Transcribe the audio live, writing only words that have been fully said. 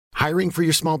Hiring for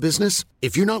your small business?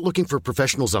 If you're not looking for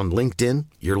professionals on LinkedIn,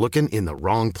 you're looking in the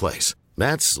wrong place.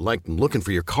 That's like looking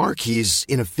for your car keys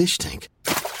in a fish tank.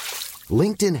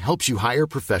 LinkedIn helps you hire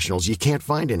professionals you can't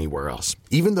find anywhere else,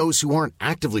 even those who aren't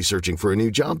actively searching for a new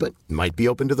job but might be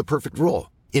open to the perfect role.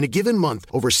 In a given month,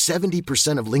 over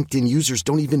 70% of LinkedIn users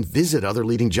don't even visit other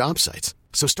leading job sites.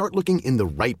 So start looking in the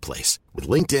right place. With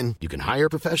LinkedIn, you can hire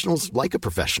professionals like a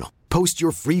professional. Post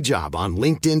your free job on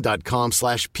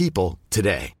linkedin.com/people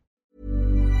today.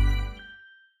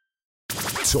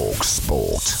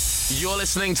 talkSPORT. You're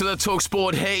listening to the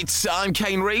talkSPORT Hits. I'm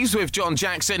Kane Reeves with John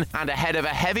Jackson, and ahead of a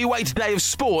heavyweight day of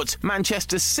sport,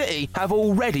 Manchester City have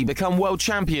already become world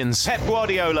champions. Pep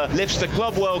Guardiola lifts the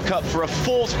Club World Cup for a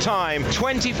fourth time.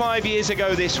 25 years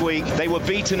ago this week, they were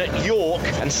beaten at York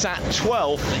and sat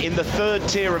 12th in the third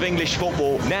tier of English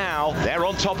football. Now they're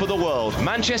on top of the world.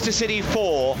 Manchester City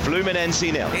 4, Fluminense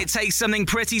 0. It takes something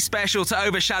pretty special to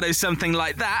overshadow something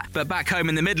like that, but back home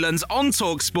in the Midlands on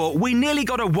talkSPORT, we nearly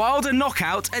got a wilder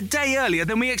knockout a day earlier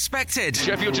than we expected.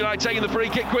 Sheffield United taking the free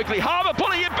kick quickly. Harbour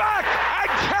pulling it back, and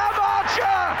Cam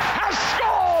Archer has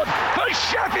scored for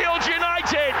Sheffield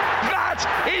United. That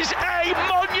is a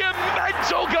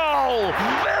monumental goal.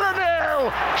 Villa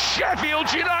 0,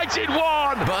 Sheffield United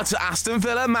 1. But Aston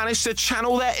Villa managed to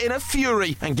channel their inner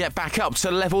fury and get back up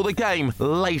to level the game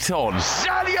late on.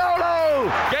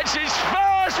 Zaniolo gets his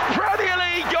first Premier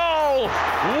League goal.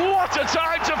 What a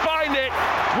time to find it,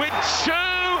 with 2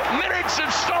 minutes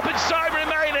of stoppage time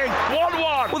remaining.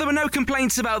 1-1. Well, there were no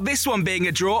complaints about this one being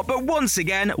a draw, but once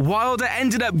again, Wilder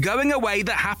ended up going away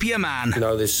the happier man. You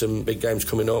know, there's some big games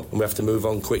coming up and we have to move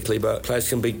on quickly, but players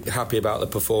can be happy about the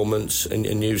performance and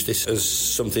use this as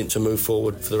something to move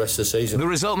forward for the rest of the season. The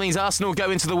result means Arsenal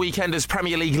go into the weekend as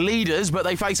Premier League leaders, but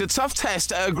they face a tough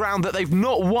test at a ground that they've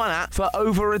not won at for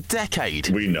over a decade.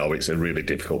 We know it's a really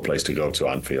difficult place to go to,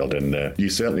 Anfield, and you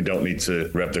certainly don't need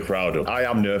to rev the crowd up. I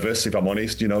am nervous, if I'm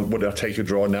honest. You know, would I take a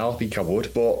draw now? I think I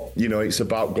would. But, you know, it's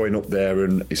about going up there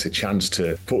and it's a chance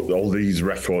to put all these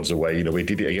records away. You know, we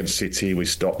did it against City, we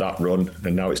stopped that run,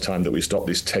 and now it's time that we stop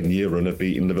this 10-year run of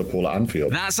beating Liverpool at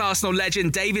Anfield. That's Arsenal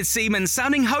legend David Seaman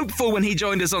sounding hopeful when he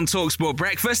joined us on talkSPORT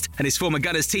Breakfast, and his former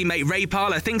Gunners teammate Ray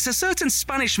Parlour thinks a certain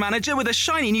Spanish manager with a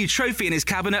shiny new trophy in his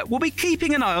cabinet will be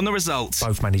keeping an eye on the results.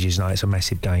 Both managers know it's a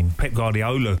massive game. Pep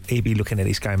Guardiola, he'd be looking at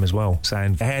this game as well,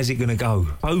 saying, how's it going to go?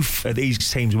 Both of these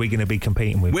teams we're going to be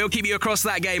competing with. We'll keep you across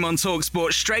that game on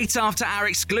talkSPORT straight after our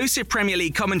exclusive Premier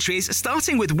League commentaries,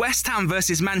 starting with West Ham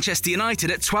versus Manchester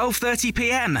United at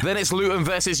 12:30pm. Then it's Luton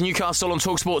versus Newcastle on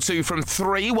talkSPORT 2 from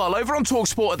 3, while over on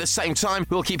talkSPORT at the same time,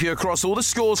 we'll keep you across all the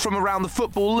scores from around the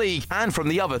Football League and from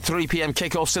the other 3pm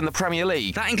kickoffs in the Premier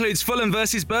League. That includes Fulham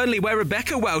versus Burnley, where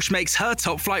Rebecca Welsh makes her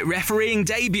top-flight refereeing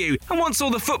debut. And once all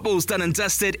the football's done and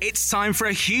dusted, it's time for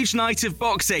a huge night of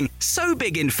boxing. So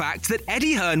big, in fact, that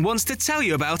Eddie Hearn wants to tell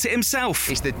you about it himself.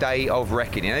 It's the day of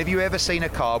reckoning. Have you ever seen a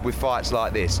card with fights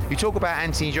like this? You talk about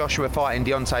Anthony Joshua fighting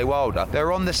Deontay Wilder.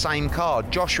 They're on the same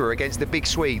card. Joshua against the big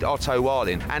Swede, Otto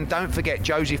Wallin. And don't forget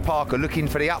Joseph Parker looking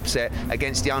for the upset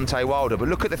against Deontay Wilder. But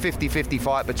look at the 50-50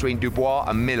 fight between Dubois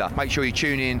and Miller. Make sure you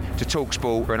tune in to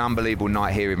talkSPORT for an unbelievable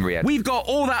night here in Riyadh. We've got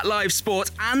all that live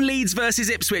sport and Leeds versus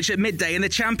Ipswich at midday in the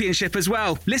Championship as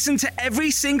well. Listen to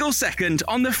every single second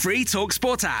on the free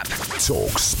talkSPORT app.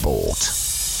 talkSPORT.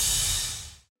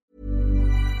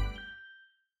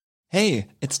 Hey,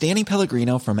 it's Danny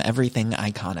Pellegrino from Everything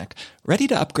Iconic. Ready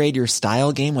to upgrade your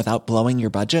style game without blowing your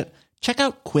budget? Check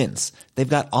out Quince. They've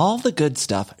got all the good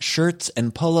stuff, shirts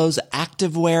and polos,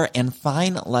 activewear, and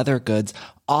fine leather goods,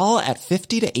 all at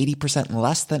 50 to 80%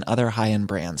 less than other high-end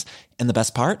brands. And the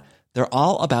best part? They're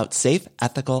all about safe,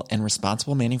 ethical, and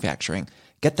responsible manufacturing.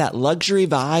 Get that luxury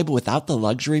vibe without the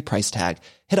luxury price tag.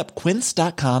 Hit up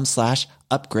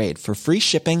quince.com/upgrade for free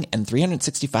shipping and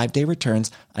 365-day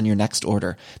returns on your next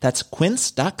order. That's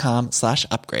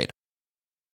quince.com/upgrade.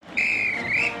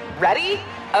 Ready?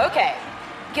 Okay.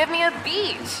 Give me a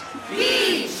beach.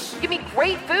 Beach. Give me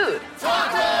great food.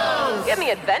 Tacos. Give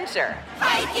me adventure.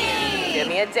 Hiking. Give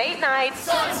me a date night.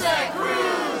 Sunset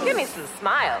cruise. Give me some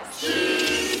smiles.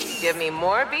 Cheese. Give me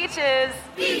more beaches.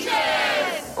 Beaches.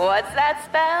 What's that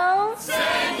spell?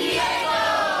 San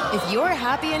Diego. If you're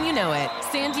happy and you know it,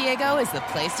 San Diego is the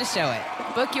place to show it.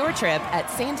 Book your trip at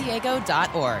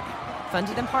sandiego.org.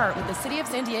 Funded in part with the City of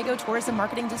San Diego Tourism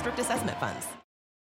Marketing District Assessment Funds.